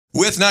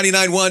With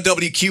 99.1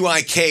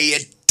 WQIK,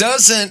 it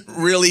doesn't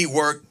really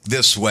work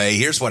this way.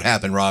 Here's what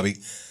happened, Robbie.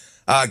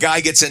 A guy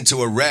gets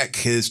into a wreck,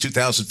 his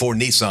 2004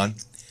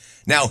 Nissan.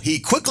 Now, he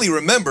quickly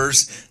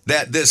remembers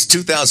that this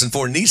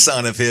 2004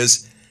 Nissan of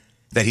his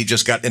that he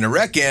just got in a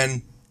wreck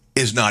in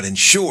is not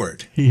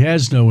insured. He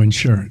has no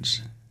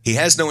insurance. He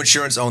has no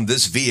insurance on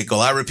this vehicle.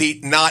 I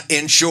repeat, not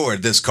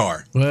insured, this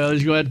car. Well,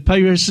 he's going to have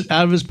to pay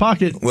out of his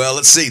pocket. Well,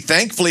 let's see.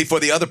 Thankfully for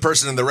the other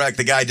person in the wreck,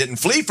 the guy didn't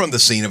flee from the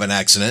scene of an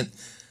accident,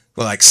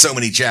 well, like so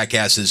many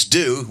jackasses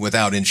do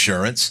without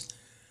insurance.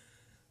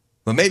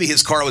 Well, maybe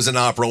his car was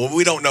inoperable.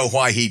 We don't know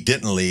why he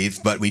didn't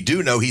leave, but we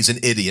do know he's an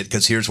idiot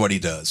because here's what he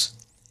does.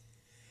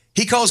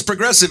 He calls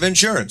Progressive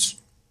Insurance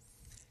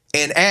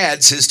and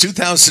adds his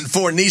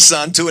 2004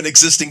 Nissan to an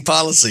existing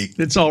policy.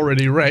 It's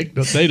already wrecked,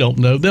 but they don't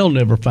know. They'll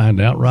never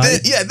find out,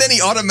 right? Then he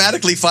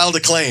automatically filed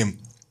a claim.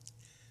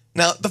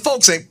 Now, the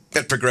folks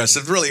at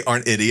Progressive really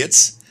aren't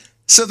idiots,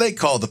 so they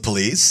call the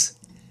police,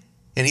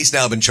 and he's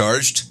now been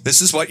charged.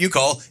 This is what you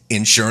call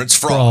insurance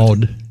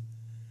fraud.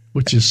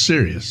 Which is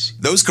serious.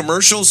 Those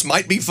commercials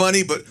might be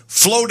funny, but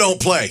Flo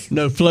don't play.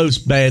 No, Flo's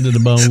bad to the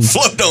bone.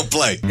 Flo don't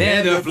play.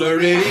 They're the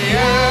Floridians.